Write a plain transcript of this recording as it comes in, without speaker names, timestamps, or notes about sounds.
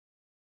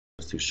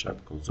C#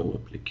 Console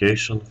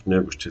Application. В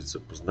него ще се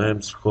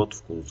запознаем с вход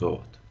в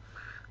конзолата.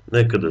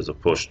 Нека да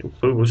започнем.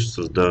 Първо ще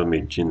създаваме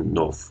един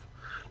нов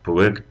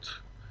проект,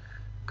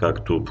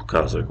 както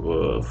показах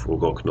в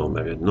урок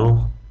номер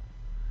 1.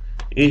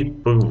 И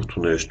първото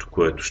нещо,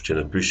 което ще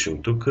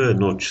напишем тук е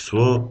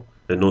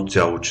едно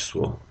цяло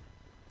число.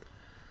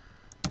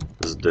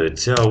 За да е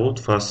цяло,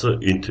 това са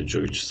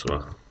integer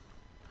числа.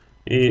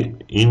 И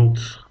int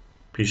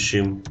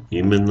пишем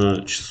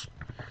име.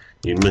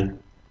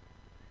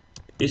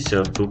 И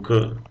сега тук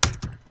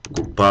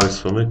го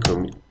парсваме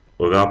към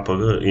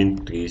рапъра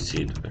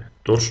int32.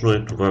 Точно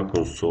е това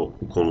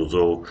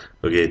console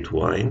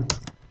readline.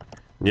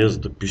 Ние за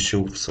да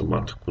пишем в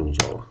самата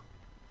конзола.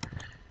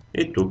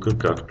 И тук,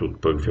 както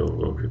от първия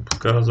урок ви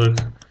показах,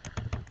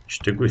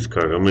 ще го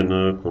изкараме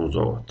на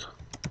конзолата.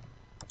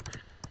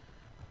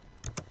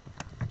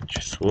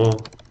 Число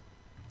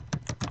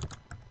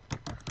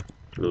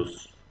плюс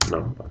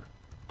number.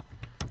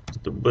 За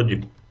да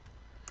бъде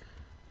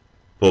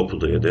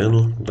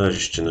по-подредено, даже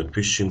ще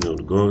напишем и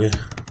отгоре,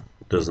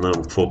 да знам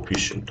какво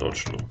пишем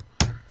точно.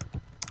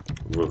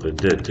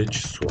 Въведете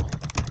число.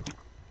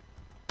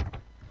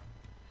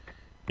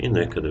 И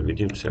нека да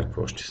видим сега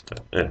какво ще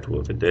стане. Ето,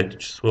 въведете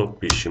число,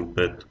 пишем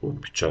 5,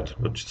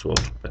 отпечатваме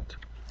числото 5.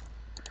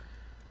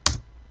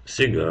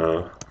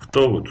 Сега,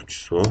 второто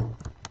число,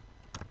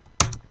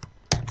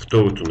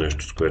 второто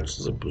нещо, с което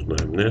се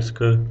запознаем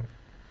днеска,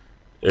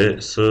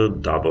 са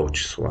дабъл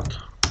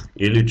числата.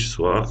 Или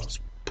числа с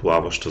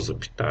плаваща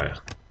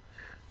запитая,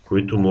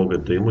 които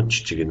могат да имат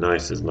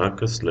 14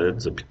 знака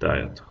след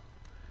запитаята.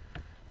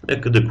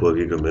 Нека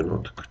декларираме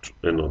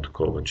едно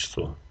такова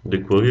число.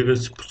 Декларира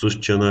се по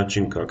същия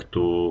начин,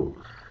 както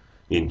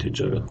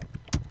интеджера.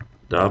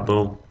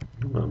 Double,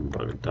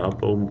 number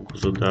double го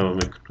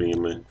задаваме като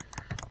име.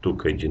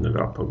 Тук е един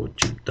рапър от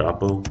тип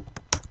double,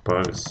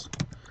 parse.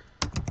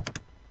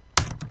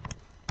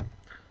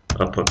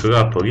 А пък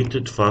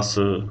рапърите, това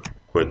са,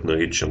 което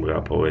наричам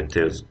рапър,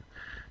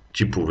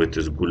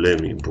 типовете с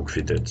големи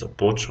букви, де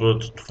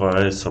започват.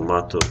 Това е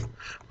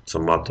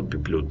самата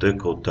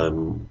библиотека,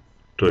 оттам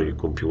той и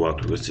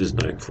компилатора си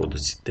знае какво да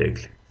си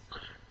тегли.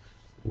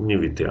 Не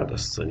ви трябва да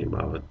се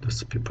занимават, да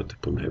се пипате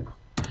по него.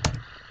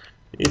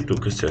 И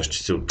тук сега ще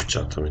се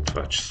отпечатаме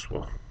това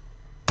число.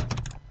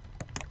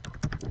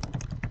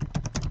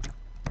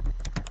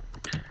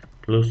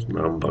 Плюс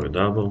number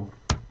double.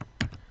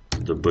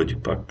 За да бъде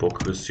пак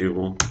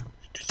по-красиво,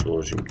 ще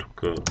сложим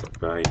тук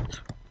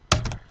right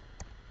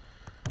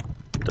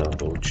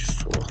double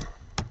число.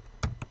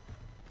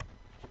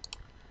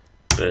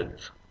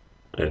 5.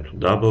 Ето,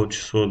 дабъл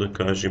число да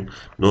кажем,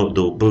 но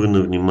да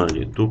обърна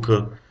внимание, тук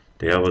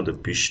трябва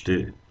да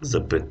пишете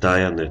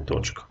запетая, не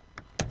точка,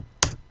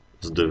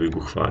 за да ви го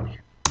хвани.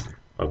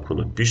 Ако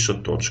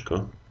напиша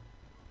точка,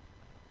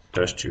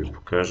 сега ще ви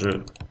покажа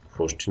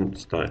какво ще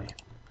стане.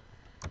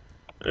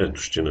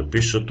 Ето, ще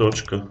напиша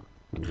точка,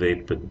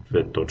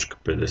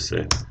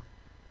 2.50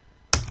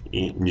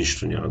 и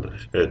нищо няма да е.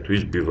 Ето,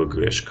 избива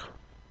грешка.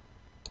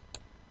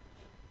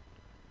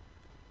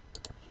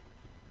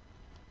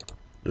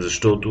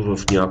 Защото в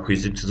някои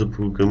езици за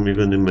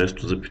програмиране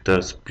вместо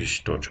запитая се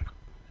пише точка.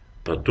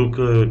 А тук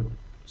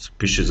се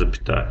пише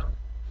запитая.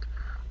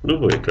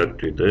 Добре,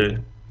 както и да е.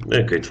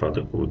 Нека и това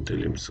да го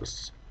отделим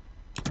с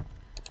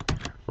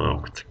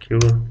малко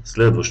такива.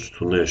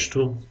 Следващото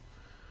нещо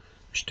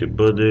ще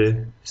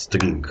бъде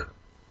string.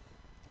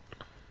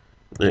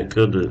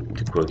 Нека да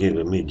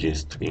декларираме един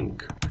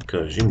string. Да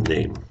кажем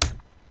name.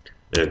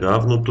 Е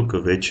равно,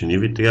 тук вече не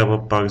ви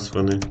трябва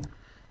парсване.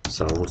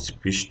 Само си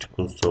пишете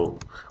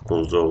console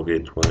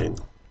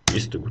readline и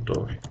сте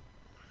готови.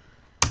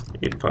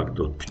 И пак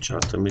да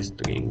отпечатаме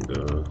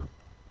стринга.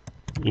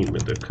 Име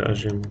да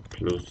кажем,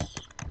 плюс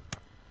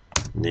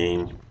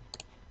name.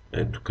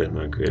 Ето тук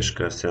една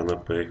грешка, аз сега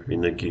направих.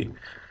 Винаги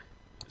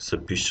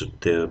се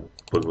пишат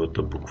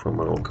първата буква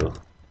малка.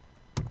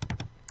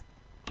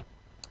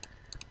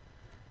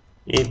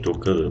 И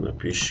тук да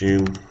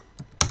напишем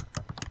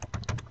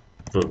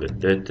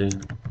въведете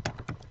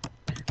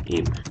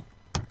име.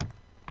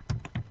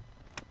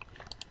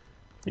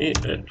 И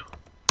ето,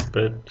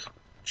 5,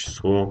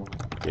 число,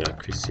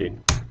 някакви си,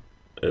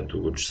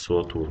 ето го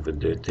числото,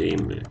 введете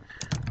име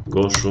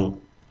Гошо,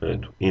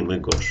 ето, име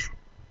Гошо.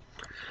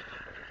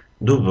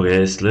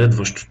 Добре,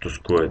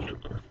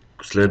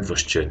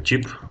 следващия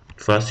тип,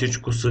 това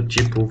всичко са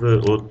типове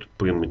от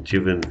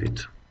примитивен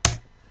вид.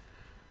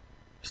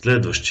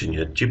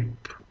 Следващият тип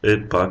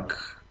е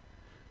пак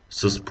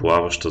с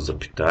плаваща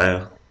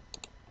запитая,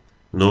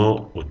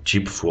 но от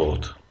тип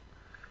float.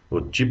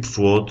 От тип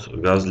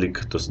float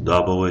разликата с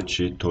double е,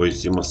 че той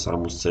взима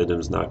само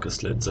 7 знака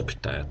след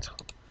запитаята.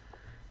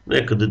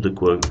 Нека да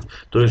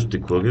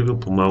декларира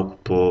по малко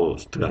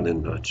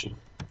по-странен начин.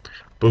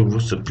 Първо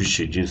се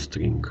пише един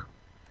string.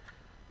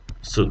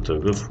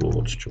 str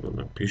float ще го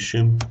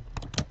напишем,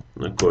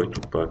 на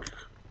който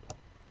пак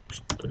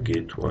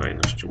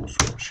readline ще му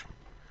сложим.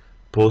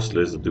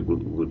 После, за да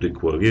го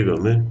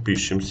декларираме,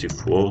 пишем си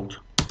float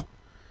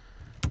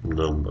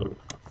number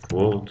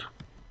float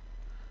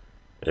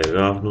е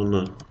равно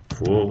на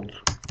float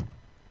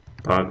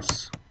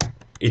parse.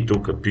 И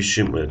тук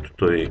пишем, ето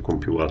той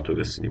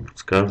компилатора си ни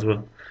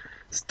подсказва,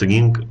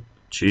 string,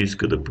 че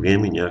иска да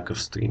приеме някакъв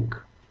string.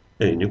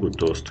 Ни го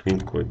този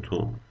string,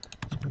 който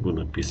сме го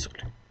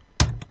написали.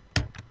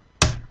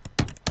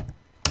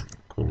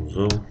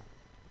 Console,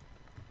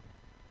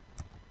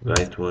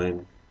 WriteLine,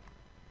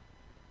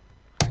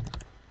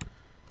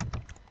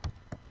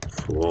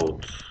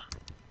 float,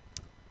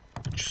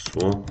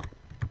 число,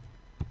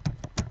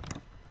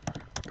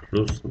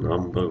 плюс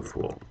number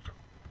float.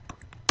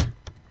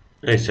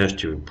 Сега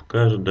ще ви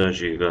покажа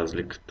даже и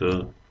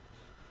разликата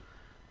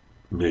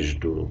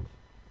между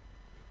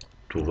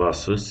това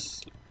с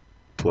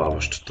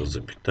плаващата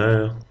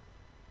запитая.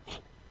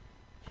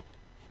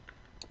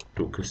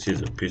 Тук си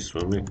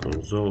записваме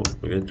console,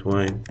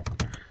 WriteLine,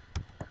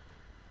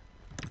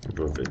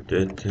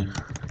 въведете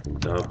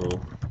double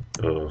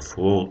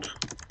float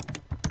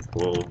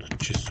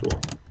число.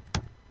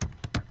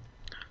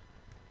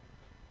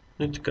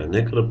 И така,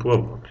 нека да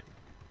пробваме.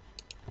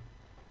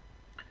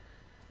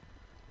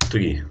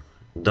 3.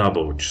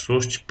 Double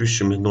число ще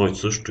пишем едно и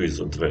също и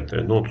за двете.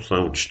 Едното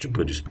само, че ще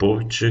бъде с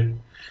повече,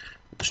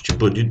 ще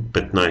бъде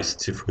 15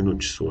 цифрено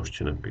число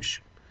ще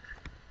напишем.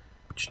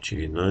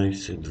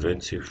 14,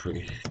 2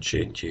 цифри,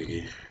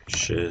 4,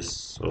 6,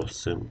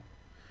 8,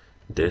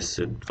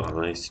 10,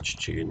 12,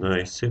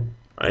 14,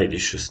 айде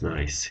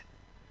 16.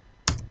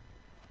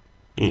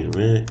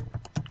 Имаме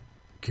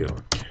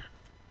Георги.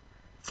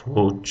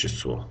 Float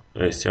число.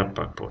 Сега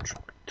пак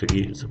почваме.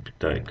 3,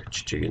 запитайка,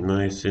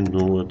 14,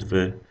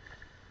 02,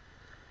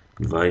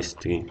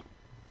 23,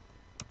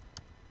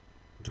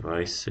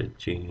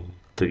 23,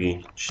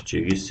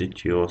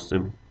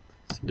 48,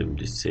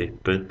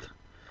 75,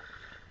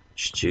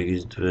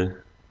 42,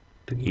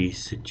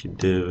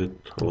 39,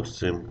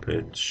 8,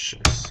 5,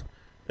 6.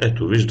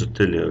 Ето,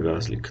 виждате ли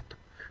разликата?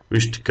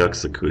 Вижте как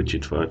се кръчи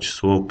това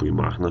число,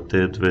 примахна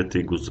тези двете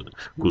и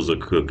го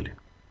закръгли.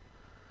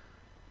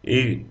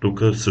 И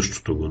тук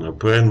същото го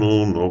направи,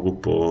 но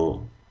много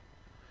по-рано.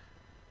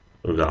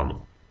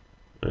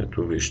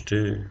 Ето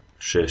вижте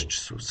 6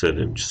 числа,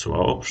 7 числа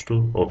общо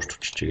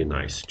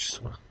 14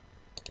 числа.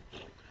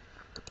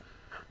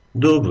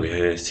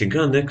 Добре,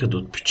 сега нека да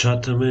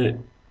отпечатаме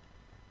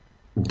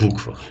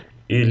буква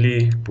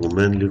или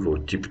променливо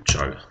от тип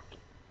чара.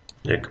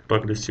 Нека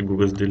пак да си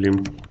го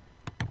разделим.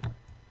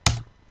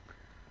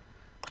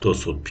 То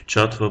се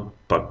отпечатва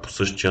пак по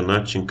същия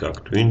начин,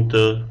 както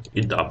Enter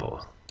и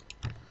Double.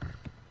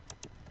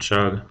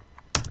 Char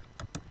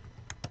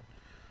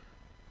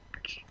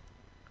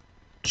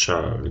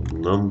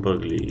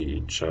number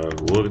или char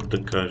word,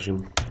 да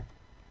кажем,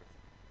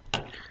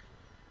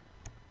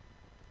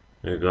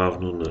 е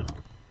равно на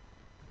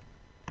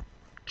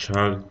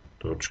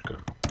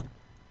char.parse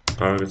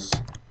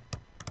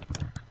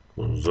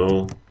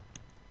console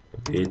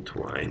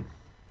WriteLine.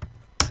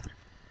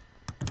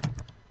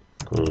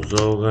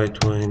 Console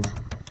WriteLine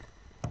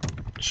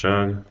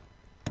char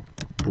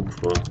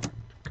буква,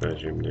 да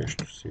кажем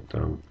нещо си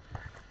там,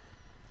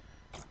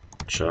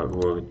 char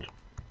word.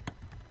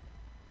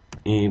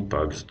 И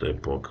пак, за да е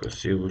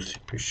по-красиво, си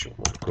пишем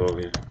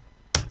отгоре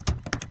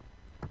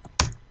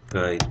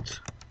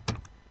write,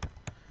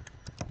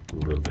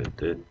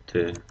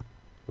 въведете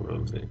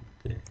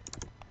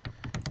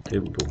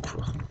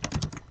буква.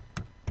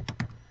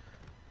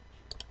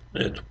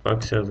 Ето,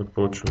 пак сега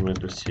започваме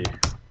да си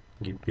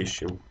ги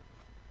пишем.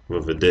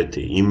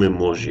 Въведете име,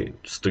 може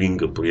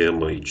стринга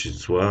приема и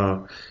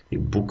числа, и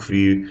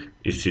букви,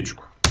 и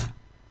всичко.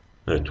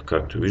 Ето,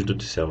 както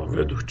виждате, сега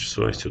въведох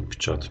числа и си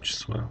отпечата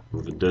числа.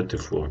 Въведете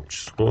float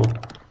число,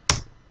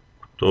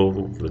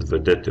 готово,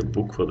 въведете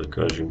буква, да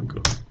кажем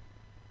G.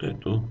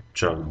 Ето,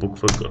 чар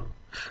буква G.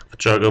 В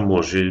чара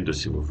може да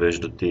си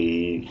въвеждате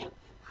и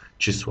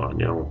числа,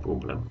 няма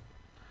проблем.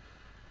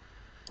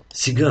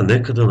 Сега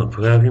нека да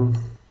направим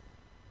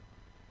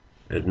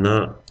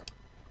една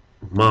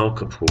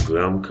малка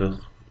програмка.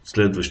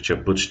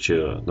 Следващия път ще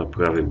я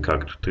направим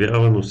както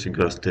трябва, но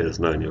сега с тези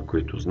знания,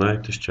 които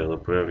знаете, ще я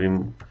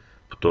направим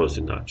по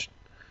този начин.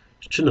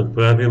 Ще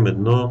направим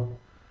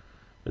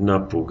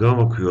една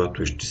програма,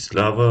 която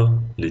изчислява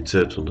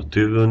лицето на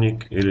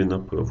триъгълник или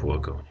на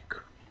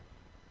правоъгълник.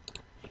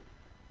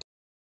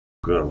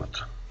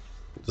 Програмата.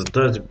 За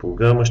тази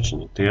програма ще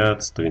ни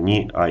трябват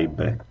страни А и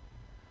Б.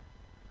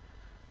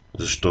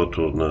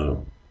 Защото на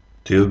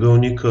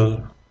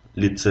триъгълника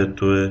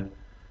лицето е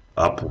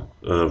А по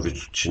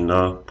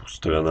височина по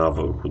страна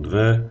върху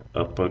 2,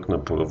 а пък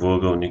на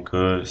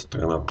правоъгълника е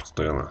страна по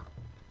страна.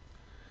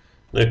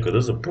 Нека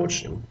да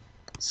започнем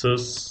с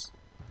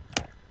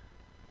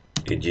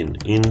един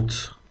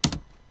int.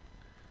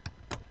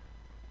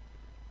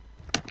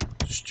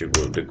 Ще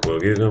го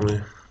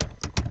декларираме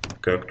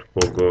както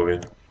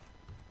по-горе.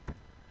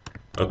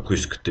 Ако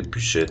искате,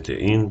 пишете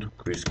int,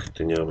 ако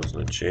искате, няма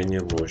значение,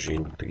 може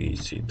int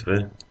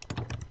 32,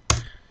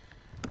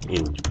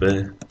 int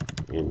b,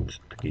 int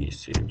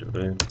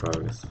 32,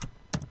 parse.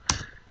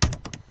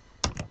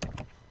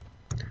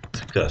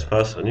 Така,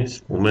 спасани,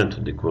 в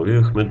момента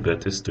декларирахме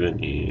двете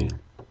страни.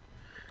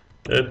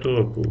 Ето,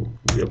 ако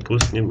я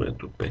пуснем,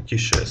 ето 5 и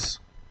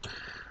 6.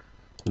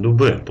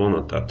 Добре,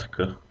 по-нататък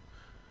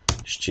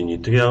ще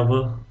ни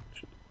трябва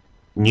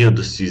ние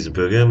да си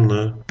изберем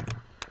на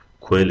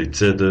кое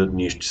лице да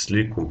ни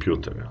изчисли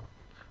компютъра.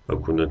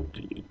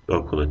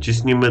 Ако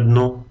натиснем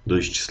едно, да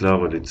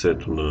изчислява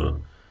лицето на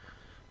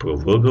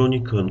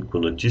правоъгълника, ако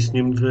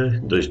натиснем 2,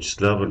 да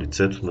изчислява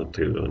лицето на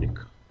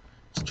триъгълника.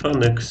 С това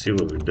нека си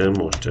въведем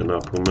още една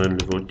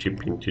променлива тип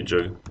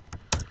integer.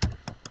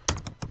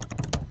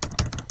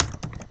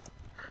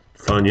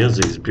 Това ни е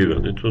за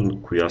избирането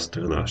на коя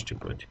страна ще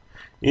бъде.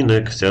 И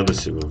нека сега да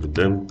си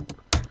въведем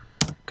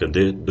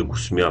къде да го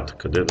смята,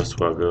 къде да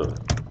слага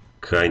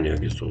крайния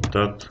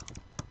резултат.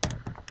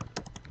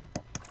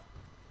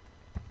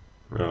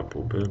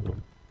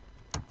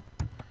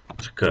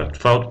 Така,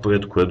 това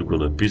отпред, което го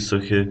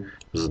написах е,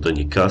 за да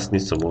ни касни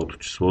самото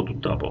число до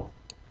double.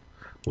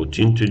 От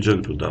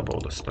integer до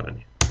double да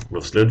стане.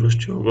 В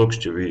следващия урок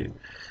ще ви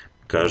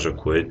кажа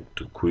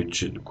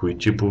кои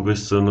типове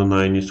са на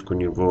най-ниско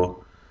ниво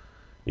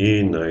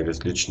и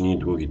най-различни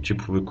други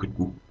типове,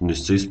 които не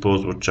се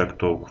използват чак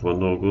толкова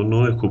много,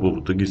 но е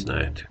хубаво да ги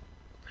знаете.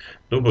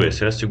 Добре,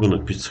 сега си го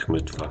написахме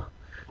това.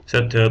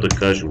 Сега трябва да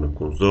кажем на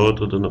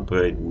конзолата да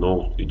направи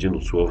един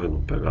условен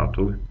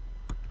оператор.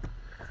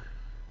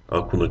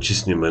 Ако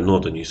натиснем 1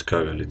 да ни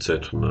изкара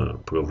лицето на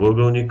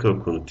правоъгълника,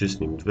 ако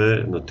натиснем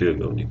 2 на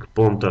триъгълника.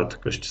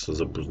 По-нататък ще се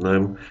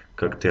запознаем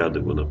как трябва да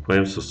го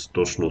направим с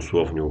точно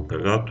условни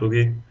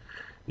оператори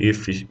и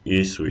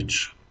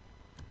switch.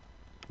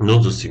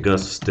 Но за сега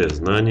с тези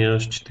знания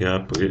ще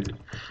трябва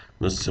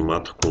на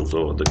самата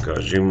конзола да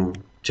кажем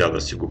тя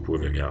да си го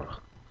проверява.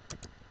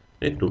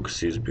 Тук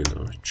си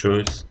избираме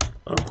choice,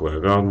 ако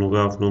е равно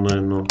на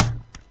 1,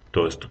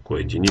 т.е. ако е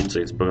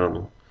единица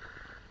избрано,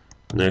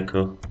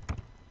 нека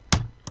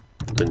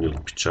да ни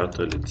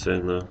отпечата лице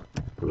на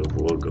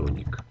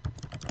правоъгълник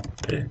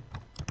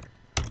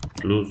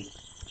плюс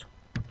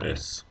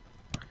S.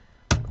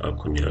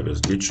 Ако ни е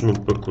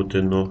различно пък от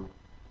 1,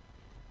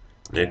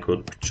 нека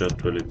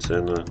отпечатва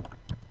лице на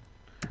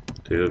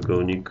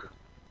триъгълник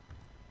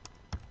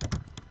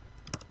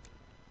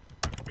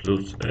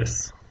плюс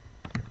S.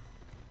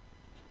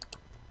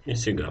 И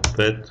сега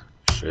 5,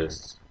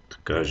 6, да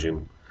кажем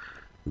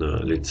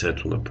на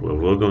лицето на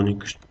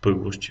правоъгълника,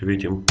 първо ще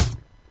видим,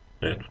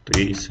 ето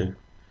 30,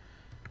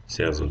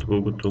 сега за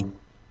другото,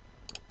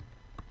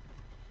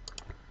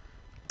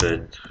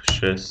 5,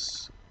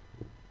 6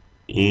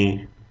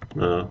 и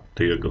на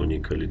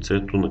триъгълника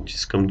лицето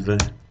натискам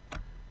 2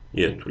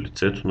 и ето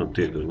лицето на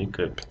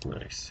триъгълника е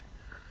 15.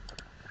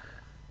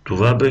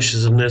 Това беше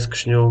за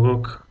днескашния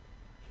урок.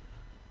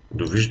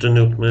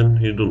 Довиждане от мен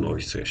и до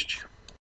нови срещи.